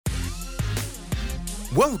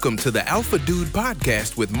Welcome to the Alpha Dude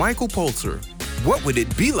Podcast with Michael Pulser. What would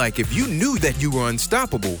it be like if you knew that you were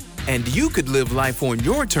unstoppable and you could live life on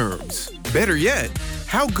your terms? Better yet,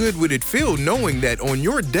 how good would it feel knowing that on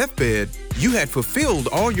your deathbed, you had fulfilled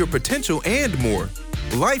all your potential and more?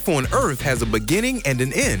 Life on Earth has a beginning and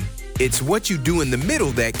an end. It's what you do in the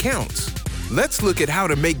middle that counts. Let's look at how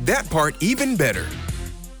to make that part even better.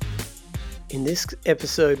 In this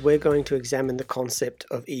episode, we're going to examine the concept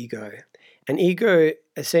of ego. And ego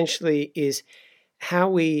essentially is how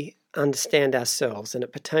we understand ourselves, and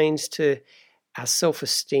it pertains to our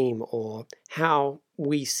self-esteem or how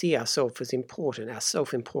we see ourselves as important, our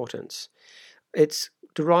self-importance. It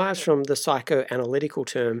derives from the psychoanalytical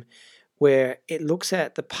term where it looks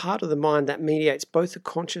at the part of the mind that mediates both the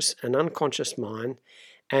conscious and unconscious mind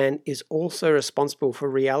and is also responsible for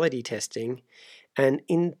reality testing, and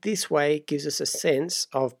in this way gives us a sense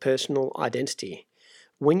of personal identity.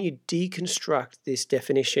 When you deconstruct this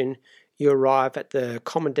definition, you arrive at the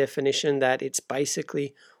common definition that it's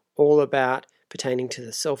basically all about pertaining to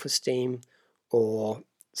the self-esteem or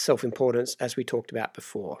self-importance, as we talked about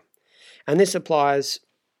before. And this applies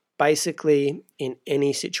basically in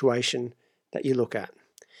any situation that you look at.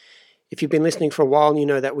 If you've been listening for a while, you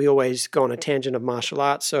know that we always go on a tangent of martial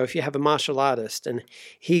arts. So if you have a martial artist and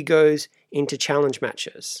he goes into challenge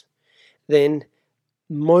matches, then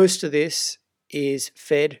most of this is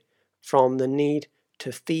fed from the need to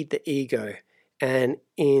feed the ego and,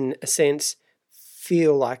 in a sense,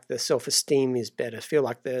 feel like the self-esteem is better, feel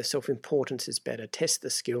like the self-importance is better, test the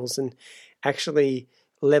skills and actually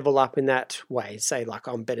level up in that way. Say like,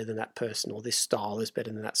 I'm better than that person, or this style is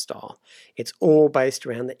better than that style. It's all based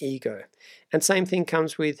around the ego. And same thing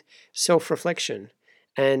comes with self-reflection.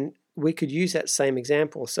 And we could use that same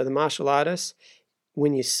example. So the martial artist,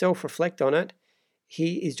 when you self-reflect on it,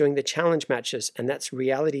 he is doing the challenge matches, and that's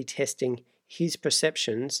reality testing his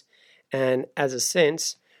perceptions, and as a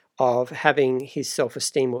sense of having his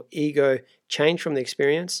self-esteem or ego change from the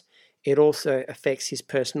experience, it also affects his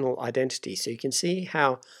personal identity. So you can see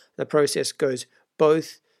how the process goes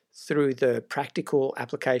both through the practical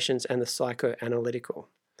applications and the psychoanalytical.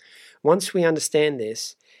 Once we understand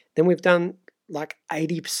this, then we've done like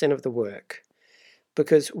 80% of the work.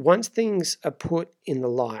 Because once things are put in the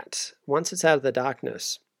light, once it's out of the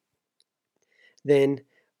darkness, then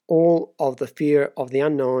all of the fear of the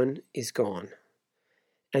unknown is gone.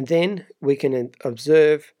 And then we can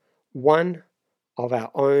observe one of our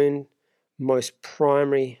own most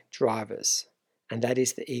primary drivers, and that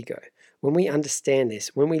is the ego. When we understand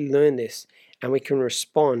this, when we learn this, and we can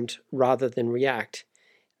respond rather than react,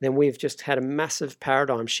 then we've just had a massive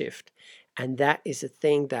paradigm shift. And that is the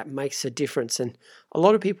thing that makes a difference. And a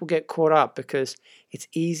lot of people get caught up because it's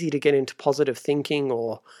easy to get into positive thinking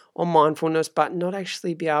or mindfulness, but not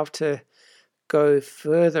actually be able to go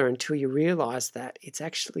further until you realize that it's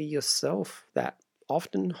actually yourself that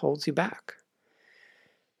often holds you back.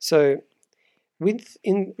 So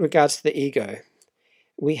in regards to the ego,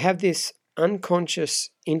 we have this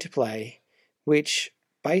unconscious interplay which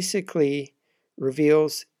basically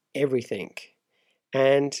reveals everything.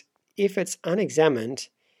 And if it's unexamined,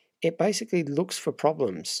 it basically looks for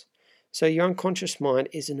problems. So your unconscious mind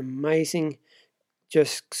is an amazing,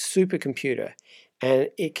 just supercomputer, and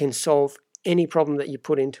it can solve any problem that you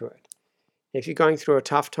put into it. If you're going through a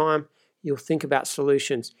tough time, you'll think about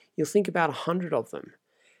solutions. You'll think about 100 of them,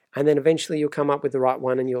 and then eventually you'll come up with the right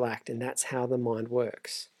one and you'll act, and that's how the mind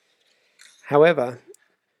works. However,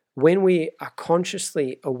 when we are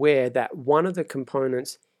consciously aware that one of the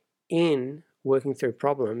components in working through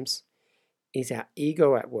problems is our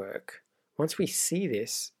ego at work, once we see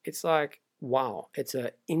this, it's like, wow, it's an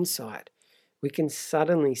insight. We can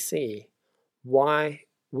suddenly see why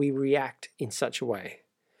we react in such a way.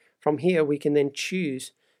 From here, we can then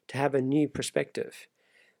choose to have a new perspective.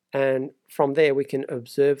 And from there, we can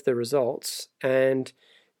observe the results and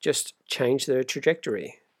just change the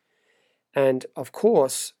trajectory. And of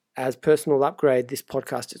course, as Personal Upgrade, this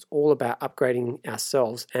podcast is all about upgrading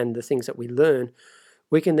ourselves and the things that we learn.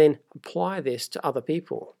 We can then apply this to other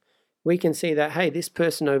people. We can see that, hey, this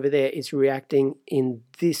person over there is reacting in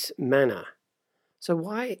this manner. So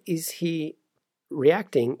why is he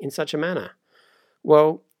reacting in such a manner?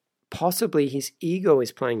 Well, possibly his ego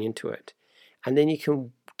is playing into it. And then you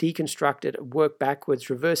can deconstruct it, work backwards,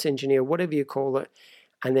 reverse engineer, whatever you call it,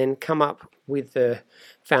 and then come up with the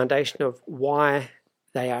foundation of why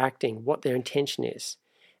they are acting, what their intention is.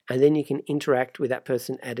 And then you can interact with that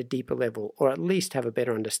person at a deeper level, or at least have a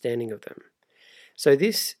better understanding of them. So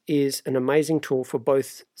this is an amazing tool for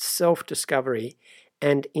both self-discovery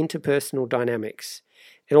and interpersonal dynamics.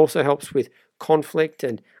 It also helps with conflict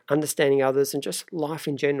and understanding others, and just life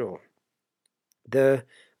in general. The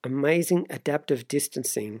amazing adaptive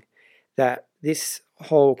distancing that this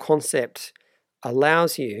whole concept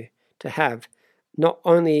allows you to have not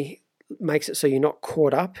only makes it so you're not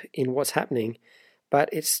caught up in what's happening, but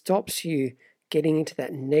it stops you getting into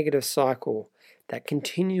that negative cycle that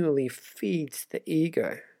continually feeds the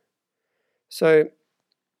ego. So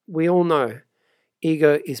we all know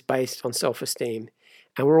ego is based on self-esteem,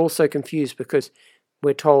 and we're also confused because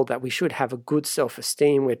we're told that we should have a good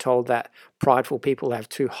self-esteem. We're told that prideful people have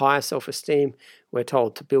too high self-esteem. We're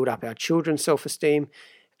told to build up our children's self-esteem,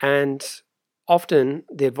 and often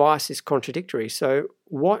the advice is contradictory. So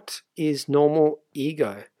what is normal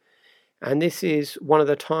ego? And this is one of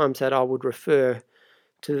the times that I would refer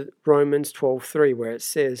to Romans 12:3, where it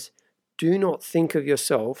says, "Do not think of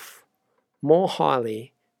yourself more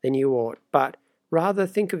highly than you ought, but rather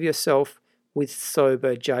think of yourself with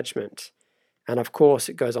sober judgment." And of course,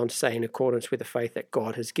 it goes on to say, in accordance with the faith that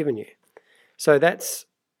God has given you. So that's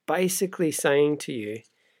basically saying to you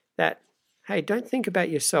that, hey, don't think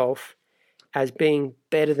about yourself as being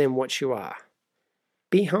better than what you are.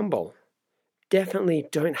 Be humble. Definitely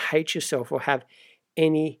don't hate yourself or have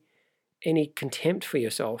any contempt for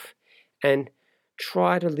yourself, and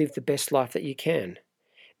try to live the best life that you can.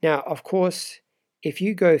 Now, of course, if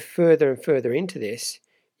you go further and further into this,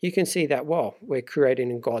 you can see that, well, we're created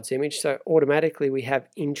in God's image, so automatically we have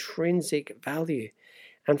intrinsic value.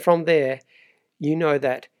 And from there, you know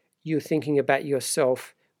that you're thinking about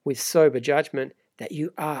yourself with sober judgment, that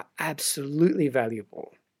you are absolutely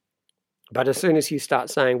valuable. But as soon as you start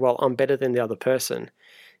saying, well, I'm better than the other person,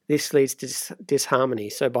 this leads to disharmony.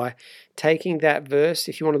 So by taking that verse,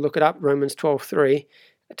 if you want to look it up, Romans 12:3,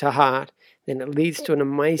 to heart, then it leads to an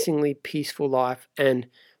amazingly peaceful life and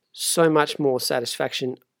so much more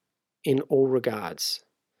satisfaction in all regards.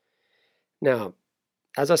 Now,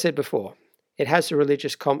 as I said before, it has a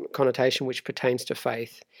religious connotation which pertains to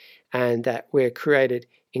faith, and that we're created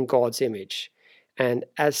in God's image. And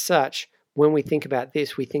as such, when we think about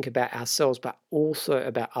this, we think about ourselves, but also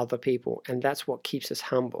about other people, and that's what keeps us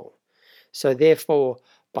humble. So therefore,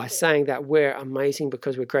 by saying that we're amazing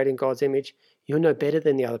because we're created in God's image, you're no better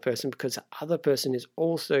than the other person, because the other person is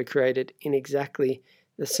also created in exactly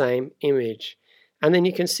the same image. And then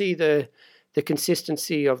you can see the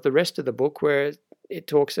consistency of the rest of the book, where it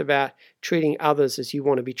talks about treating others as you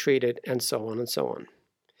want to be treated, and so on and so on.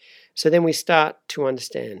 So then we start to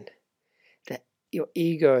understand that your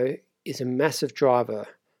ego is a massive driver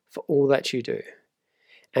for all that you do.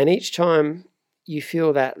 And each time you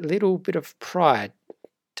feel that little bit of pride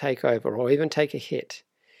take over, or even take a hit,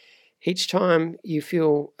 each time you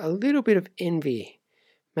feel a little bit of envy,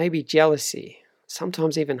 maybe jealousy,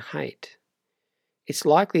 sometimes even hate, it's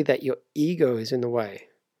likely that your ego is in the way.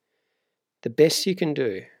 The best you can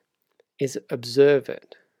do is observe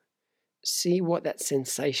it, see what that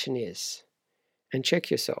sensation is, and check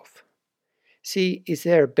yourself. See, is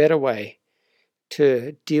there a better way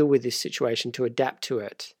to deal with this situation, to adapt to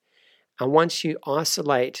it? And once you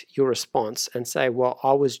isolate your response and say, well,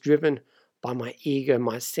 I was driven by my ego,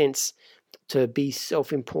 my sense to be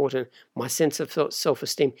self-important, my sense of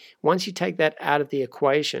self-esteem, once you take that out of the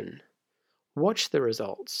equation, watch the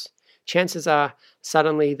results. Chances are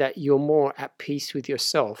suddenly that you're more at peace with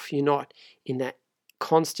yourself. You're not in that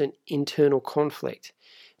constant internal conflict.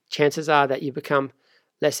 Chances are that you become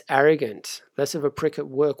less arrogant, less of a prick at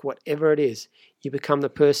work, whatever it is, you become the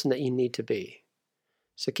person that you need to be.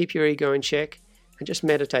 So keep your ego in check and just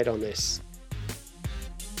meditate on this.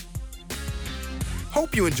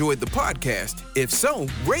 Hope you enjoyed the podcast. If so,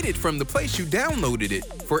 rate it from the place you downloaded it.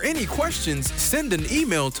 For any questions, send an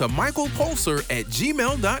email to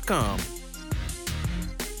michaelpulser@gmail.com.